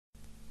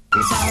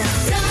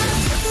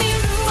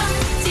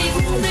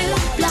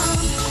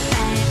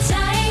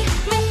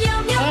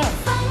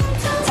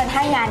ฉันใ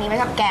ห้งานนี้ไว้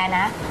กับแกน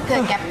ะเผื่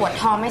อแกปวด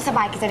ท้องไม่สบ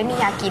ายแกจะได้มี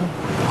ยากิน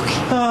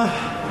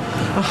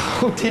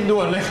ทิศด่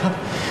วนเลยครับ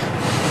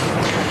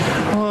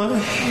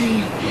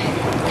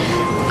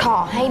ขอ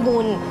ให้บุ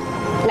ญ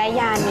และ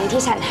ยานี้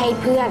ที่ฉันให้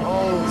เพื่อน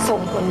ส่ง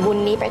ผลบุญ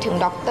นี้ไปถึง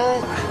ดร.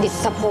ดิ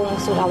ษพงศ์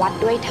สุรวัตร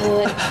ด้วยเถิ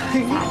ด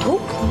สาธุ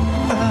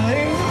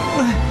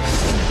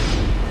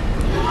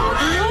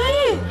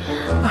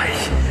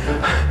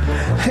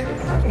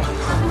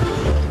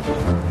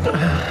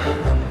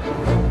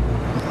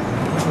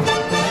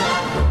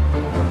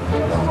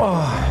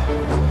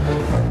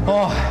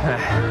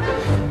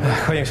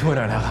เขายังช่วยห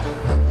น่อยแล้วครับ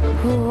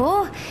โห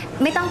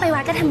ไม่ต้องไปวั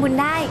ดก็ทำบุญ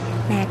ได้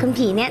แหมคุณ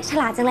ผีเนี่ยฉ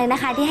ลาดจังเลยนะ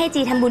คะที่ให้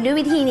จีทำบุญด้วย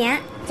วิธีเนี้ย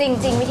จ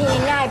ริงๆวิธี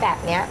ง่ายๆแบบ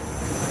เนี้ย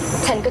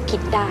ฉันก็คิ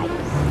ดได้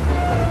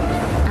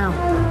อ้าว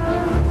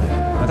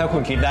แล้วถ้าคุ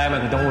ณคิดได้มั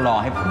นต้องรอ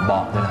ให้ผมบ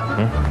อกด้วย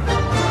นะ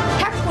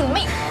ถ้าคุณไ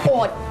ม่โอ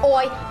ดโอ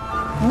ย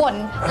บ่น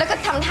แล้วก็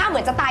ทำท่าเหมื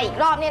อนจะตายอีก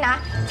รอบเนี่ยนะ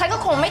ฉันก็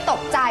คงไม่ต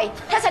กใจ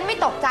ถ้าฉันไม่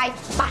ตกใจ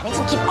ป่านนี้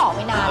ฉันคิดออกไป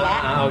นานแล้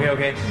วโอ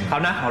เคครา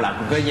วหน้าคราวหลัง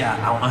คุณก็อย่า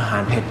เอาอาหา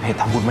รเผ็ด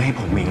ทำบุญมาให้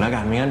ผมอีกแล้วกั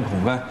นไม่งั้นผม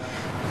ก็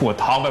ปวด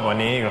ท้องไปกว่า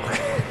นี้หรอก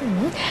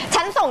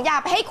ฉันส่งยา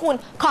ไปให้คุณ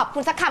ขอบคุ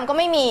ณสักคำก็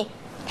ไม่มี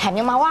แถม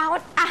ยังมาว่า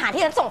อาหาร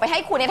ที่ฉันส่งไปให้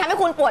คุณเนี่ยทำให้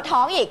คุณปวดท้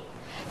องอีก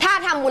ถ้า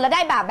ทำบุญแล้วไ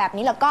ด้แบบ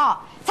นี้แล้วก็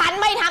ฉัน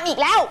ไม่ทำอีก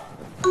แล้ว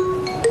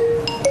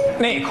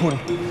นี่คุณ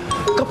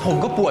ก็ผม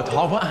ก็ปวดท้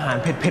องเพราะอาหาร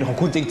เผ็ดของ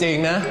คุณจริง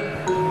ๆนะ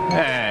แห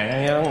ม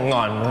ยังต้องง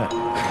อนด้วย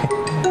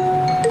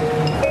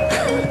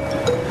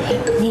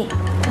นี่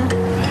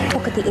ป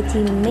กติไอจี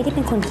มันไม่ได้เ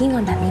ป็นคนขี้ง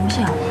อนแบบนี้ไม่ใ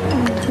ช่หรอ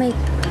ทำไม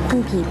คุณ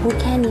ผีพูด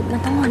แค่นี้มั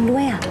นต้องงอนด้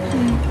วยอ่ะ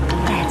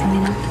แปลกจังเล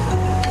ยเนาะ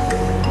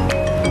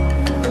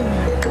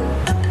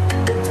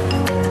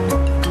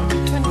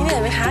วันนี้เหนื่อ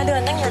ยไหมคะเดิ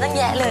นตั้งเยอะตั้งแ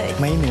ยะเลย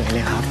ไม่เหนื่อยเล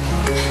ยครับ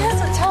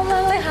สุดชอบม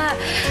ากเลยค่ะ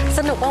ส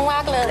นุกมา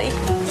กๆเลย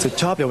สุด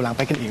ชอบเดี๋ยววันหลังไ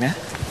ปกันอีกนะ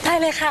ได้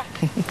เลยค่ะ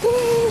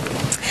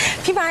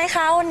พี่ไม้ค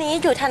ะวันนี้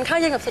อยู่ทานข้าว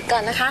เย็นกับสุดก่อ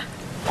นนะคะ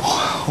โอ้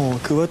โห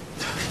คือว่า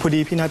พอดี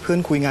พี่นัดเพื่อน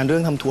คุยงานเรื่อ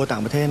งทำทัวร์ต่า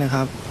งประเทศนะค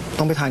รับ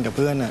ต้องไปทานกับเ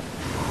พื่อนน่ะ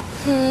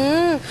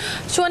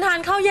ชวนทาน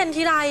ข้าวเย็น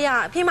ทีไรอ่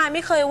ะพี่ไม้ไ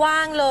ม่เคยว่า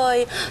งเลย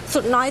สุ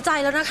ดน้อยใจ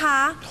แล้วนะคะ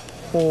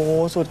โอ้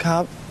สุดครั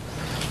บ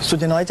สุด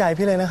จะน้อยใจ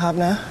พี่เลยนะครับ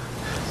นะ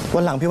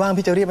วันหลังพี่ว่าง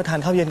พี่จะรีบมาทาน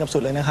ข้าวเย็นกับสุ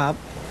ดเลยนะครับ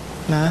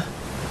นะ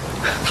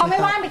เขาไม่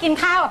ว่างไปกิน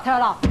ข้าวกับเธอ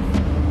หรอก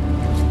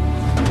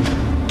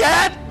แก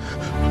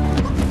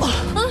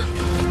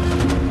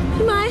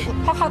พี่ไม้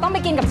เพราะเขาต้องไป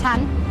กินกับฉัน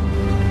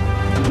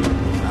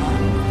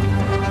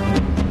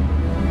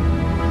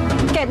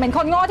เกดเหมือนค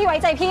นโง่ที่ไว้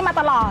ใจพี่มา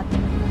ตลอด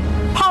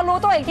พอรู้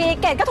ตัวอีกที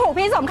เกดก็ถูก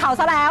พี่สวมเขา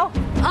ซะแล้ว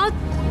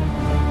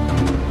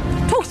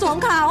ถูกสวม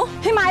เขา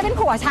พี่ไม้เป็น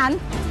ผัวฉัน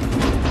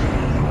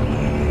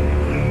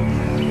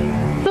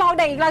เรา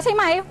เด็กอีกแล้วใช่ไ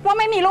หมว่า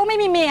ไม่มีลูกไม่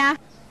มีเมีย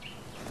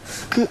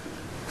คือ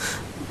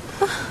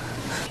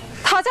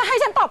เธอจะให้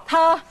ฉันตบเธ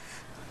อ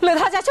หรือ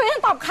เธอจะช่วยฉั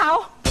นตบเขา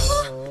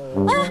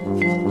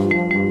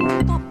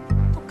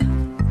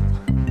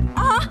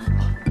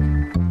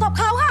ตบ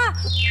เขาค่ะ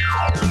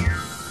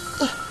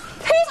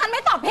พี่ฉันไ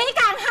ม่ตบพี่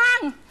กลางห้าง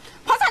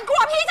เพราะฉันกลั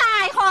วพี่จะอ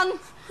ายคน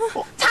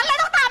ฉันเลย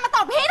ต้องตามมาต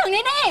บพี่ถึง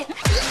นี่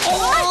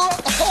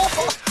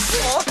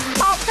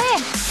ตบสิ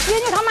ยื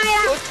นอยู่ทำไม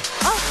ล่ะ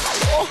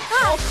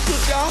สุ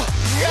ดยอ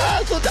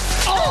ดสุด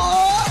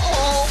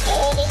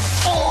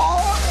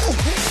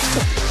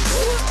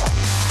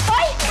เ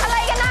ฮ้ยอะไร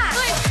กันน่ะ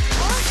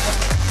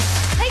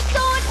ไอ้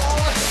สุด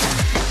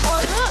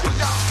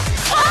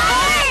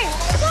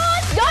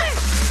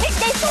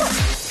ไอ้สุด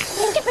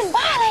มึงจะเป็น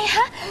บ้าอะไรฮ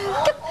ะ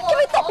แก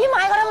ไปตบพี่ไ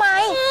ม้เขาทำไม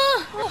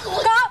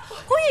ก็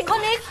ผู้หญิงคน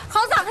นี้เข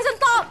าสั่งให้ฉัน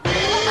ตบ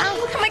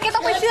ทำไมแกต้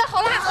องไปเชื่อเขา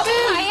ล่ะเขาเป็น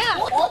ใครอ่ะ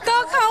ก็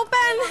เขาเ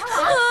ป็น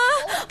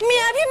เมี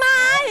ยพี่ไม้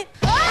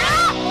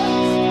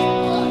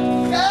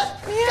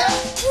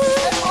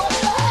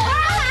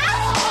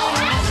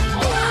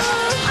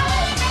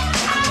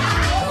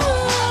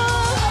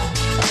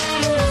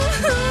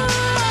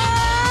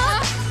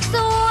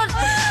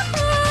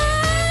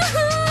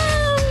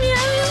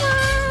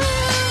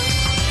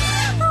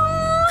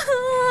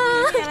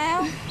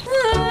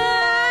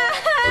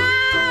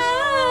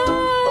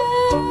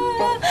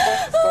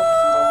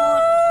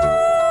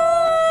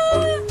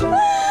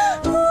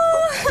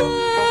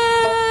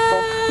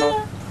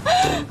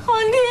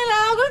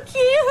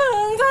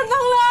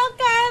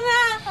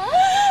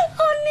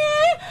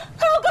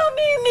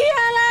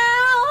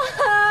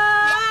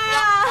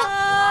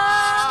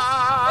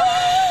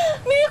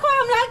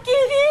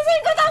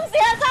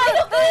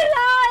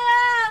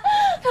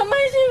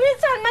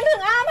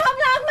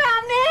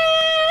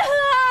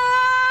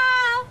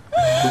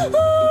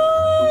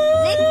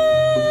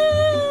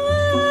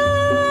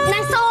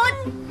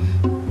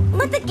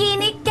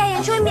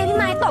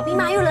พี่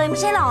ไม้อยู่เลยไม่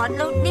ใช่หรอแ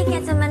ล้วนี่แก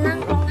จะมานั่ง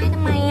ร้องไห้ท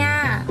ำไมอ่ะ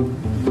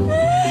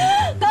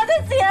ก็จะ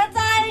เสียใ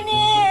จ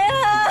นี่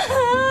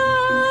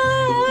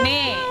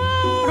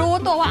รู้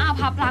ตัวว่าอา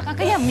ภัพรัก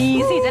ก็อย่ามี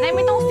สิจะได้ไ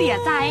ม่ต้องเสีย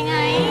ใจไง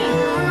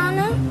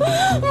นะ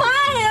ไ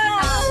ม่อ่ะ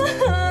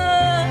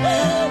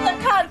มัน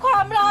ขาดควา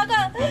มรัก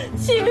อ่ะ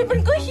ชีวิตมั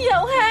นก็เหี่ย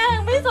วแห้ง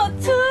ไม่สด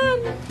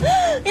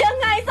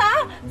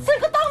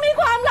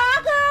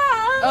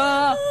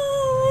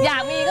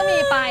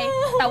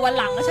วั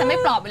นหลังฉันไม่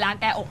ปลอบเวลา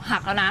แกอกหั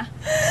กแล้วนะ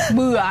เ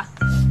บื่อ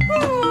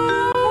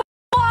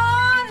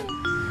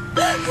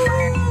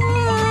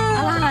อ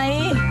ะไร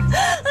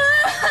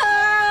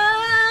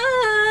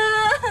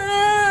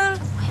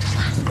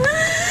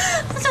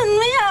ฉัน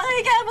ไม่อยากให้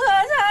แกเบื่อ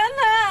ฉัน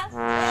นะ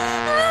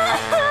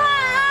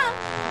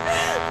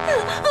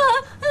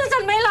ฉั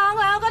นไม่ร้อง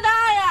แล้วก็ไ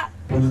ด้อะ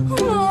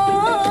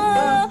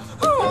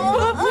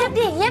เงียบ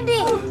ดิเงียบดิ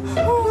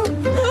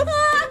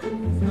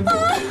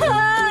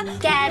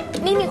แก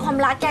นี่มีความ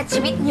รักแกชี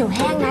วิตหิวแ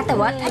ห้งนะ แต่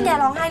ว่าถ้าแก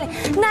ร้องไห้เลย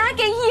หน้าแ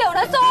กเหี่ยวน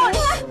ะโซน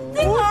จ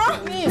ริงเหรอ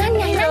นั่น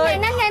ไงนะ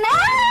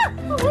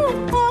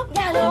อ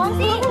ย่าร้อง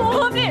สิ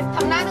พี่ ท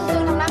ำหน้าตึ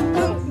งๆทำหน้า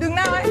ตึง ดึงห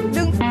น้าไว้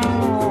ดึง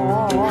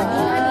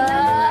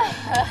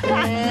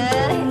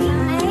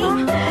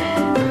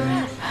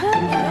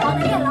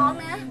อย่าร้อง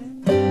นะ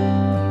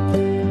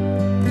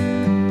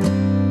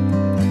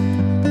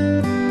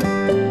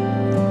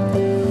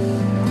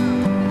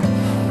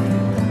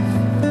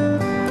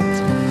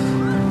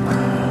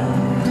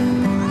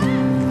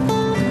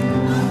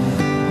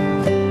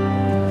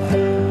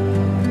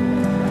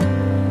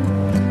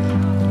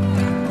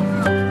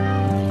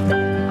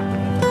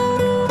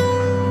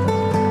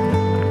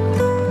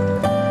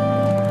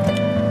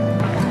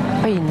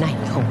ไปไหน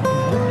ของ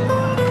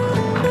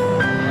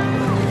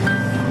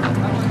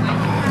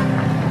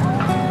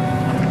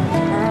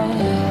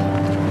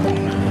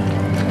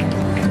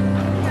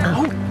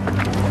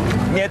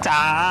เมียจ๋า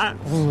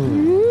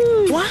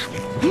ว้า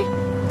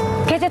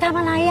แกจะทำ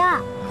อะไรอ่ะ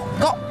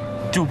ก็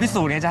จูบพิ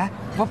สูจน์ไงจ๊ะ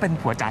ว่าเป็น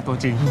ผัวจ๋าตัว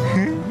จริง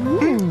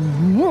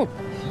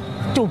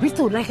จูบพิ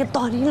สูจน์อะไรกันต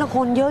อนนี้ละค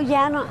นเยอะแย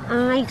ะเนาะอ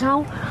ายเขา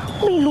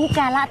ไม่รู้ก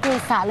าลเท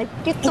ศะเลย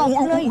จะตบ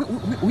เลย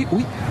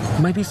อุ๊ย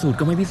ไม่พิสูจน์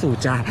ก็ไม่พิสูจ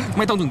น์จ้าไ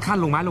ม่ต้องถึงขั้น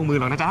ลงไม้ลงมือ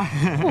หรอกนะจ๊ะ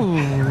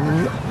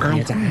อาย เมี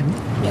ย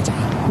จ๋า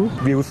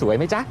วิวสวยไ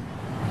หมจ๊ะ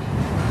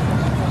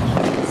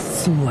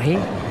สวย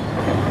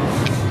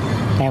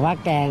แต่ว่า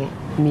แก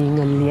มีเ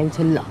งินเลี้ยง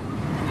ฉันเหรอ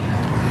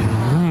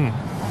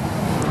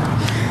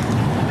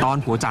ตอน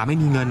ผัวจ๋าไม่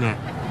มีเงินเนี่ย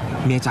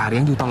เมียจ๋าเลี้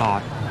ยงอยู่ตลอ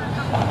ด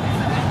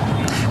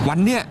วัน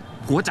เนี้ย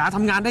ผัวจ๋าท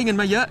ำงานได้เงิน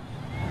มาเยอะ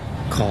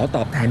ขอต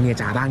อบแทนเมีย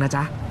จ๋าบ้างนะ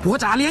จ๊ะผัว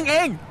จ๋าเลี้ยงเอ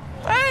ง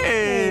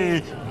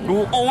ดู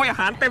โอ้ยอา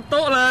หารเต็มโ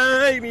ต๊ะเล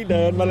ยนี่เ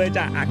ดินมาเลย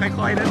จ้ะ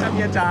ค่อยๆนะจ๊ะเ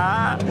มียจ๋า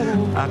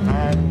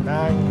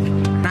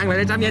นั่งเลย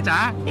นะจ๊ะเมียจ๋า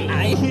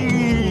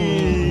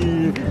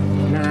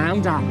น้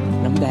ำจ้ะ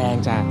น้ำแดง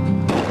จ้ะ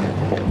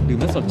ดื่ม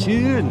แล้วสด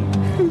ชื่น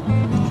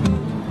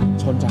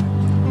ชนจ้ะ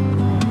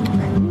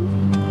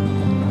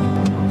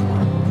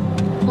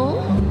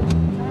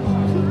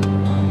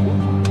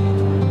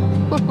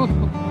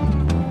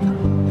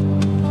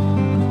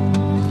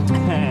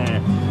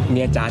เ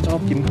มียจ๋าชอบ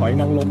กินหอย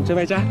นางรมใช่ไห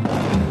มจ๊ะ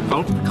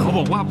เขาบ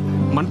อกว่า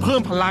มันเพิ่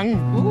มพลัง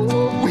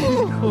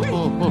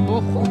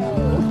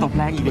ตบแ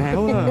รงอีกแล้ว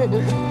อะ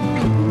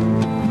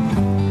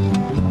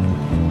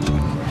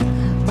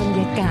บรร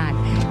ยากาศ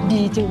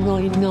ดีจังเล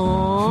ยเนา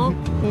ะ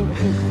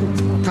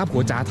ถ้าผั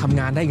วจ๋าทำ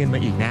งานได้เงินมา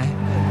อีกนะ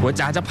ผัว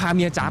จ๋าจะพาเ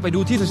มียจ๋าไปดู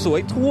ที่สวย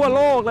ๆทั่วโ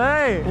ลกเล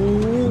ย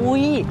อุ้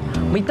ย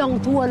ไม่ต้อง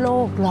ทั่วโล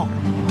กหรอก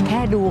แค่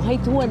ดูให้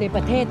ทั่วในป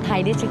ระเทศไทย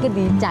นี่ฉันก็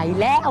ดีใจ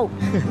แล้ว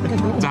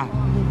จ้ะ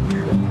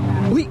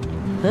อุ้ย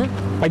ฮะ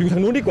ไปดูทา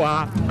งนู้นดีกว่า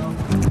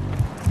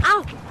เอ้า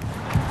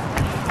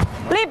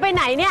รีบไปไ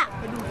หนเนี่ย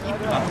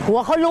หัว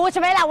เขารู้ใช่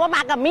ไหมล่ะว่าม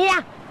ากับเมีย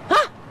ฮ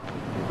ะ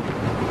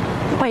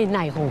ไปไหน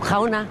ของเขา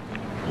นะ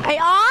ไอ้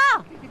อ๋อ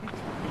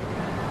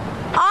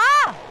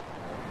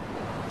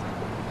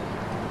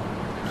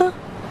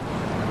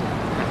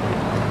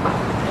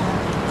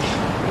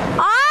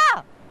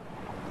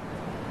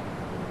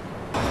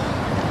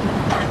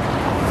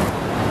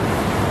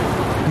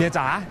เมีย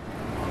จ๋า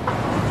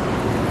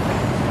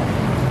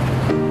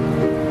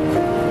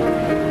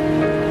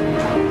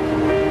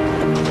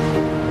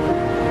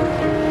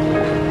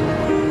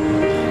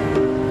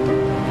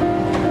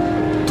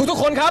ทุก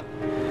คนครับ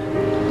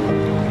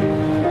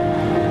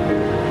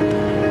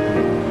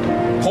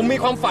ผมมี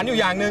ความฝันอยู่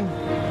อย่างหนึ่ง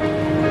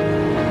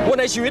ว่า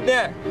ในชีวิตเนี่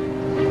ย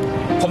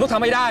ผมต้องท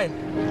ำให้ได้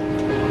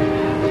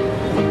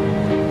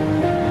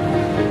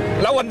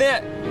แล้ววันเนี้ย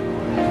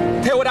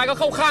เทวดาก็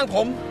เข้าข้างผ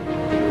ม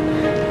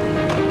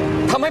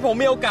ทำให้ผม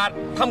มีโอกาส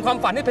ทำความ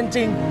ฝันให้เป็นจ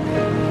ริง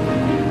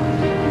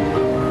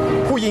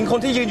ผู้หญิงคน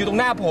ที่ยืนอยู่ตรง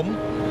หน้าผม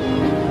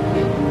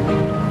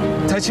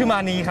เธอชื่อมา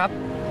นีครับ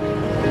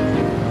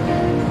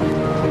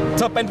เ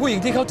ธอเป็นผู้หญิง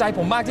ที่เข้าใจผ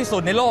มมากที่สุ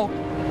ดในโลก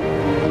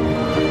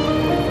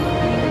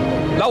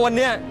แล้ววันเ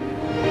นี้ย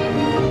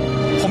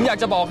ผมอยาก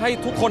จะบอกให้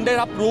ทุกคนได้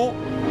รับรู้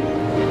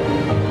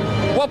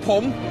ว่าผ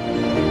ม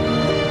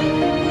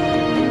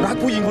รัก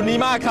ผู้หญิงคนนี้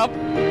มากครับ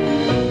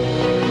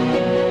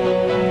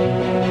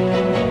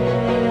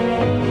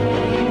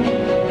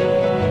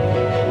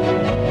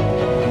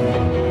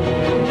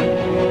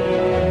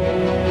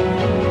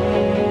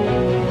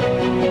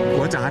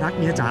ผัวจ๋ารัก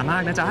เมียจ๋ามา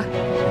กนะจ๊ะ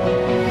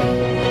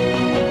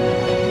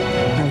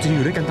เราจะอ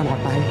ยู่ด้วยกันตลอด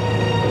ไป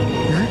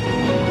นะ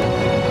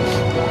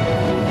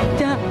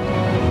จ้ะ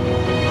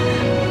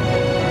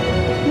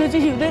เราจะ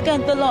อยู่ด้วยกัน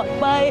ตลอด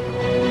ไป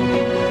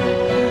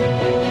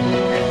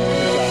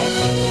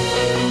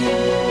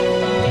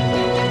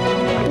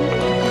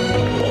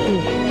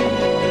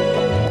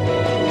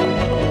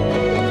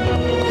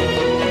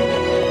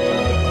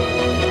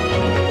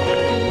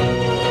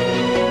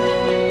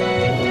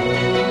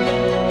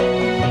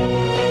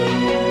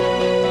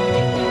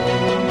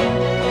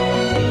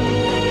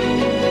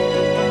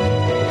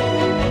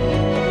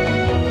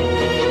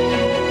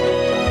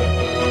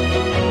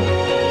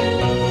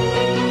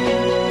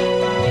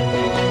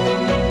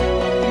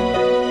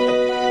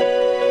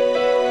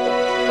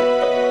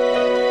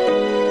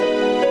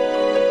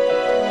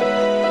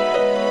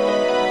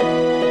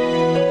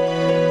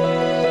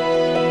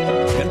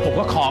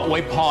ออว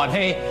ยพรใ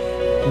ห้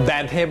แด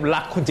นเทพรั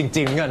กคุณจ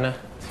ริงๆกันนะ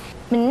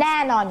มันแน่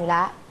นอนอยู่แ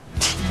ล้ว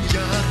อย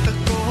ากตะ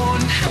โก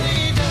นให้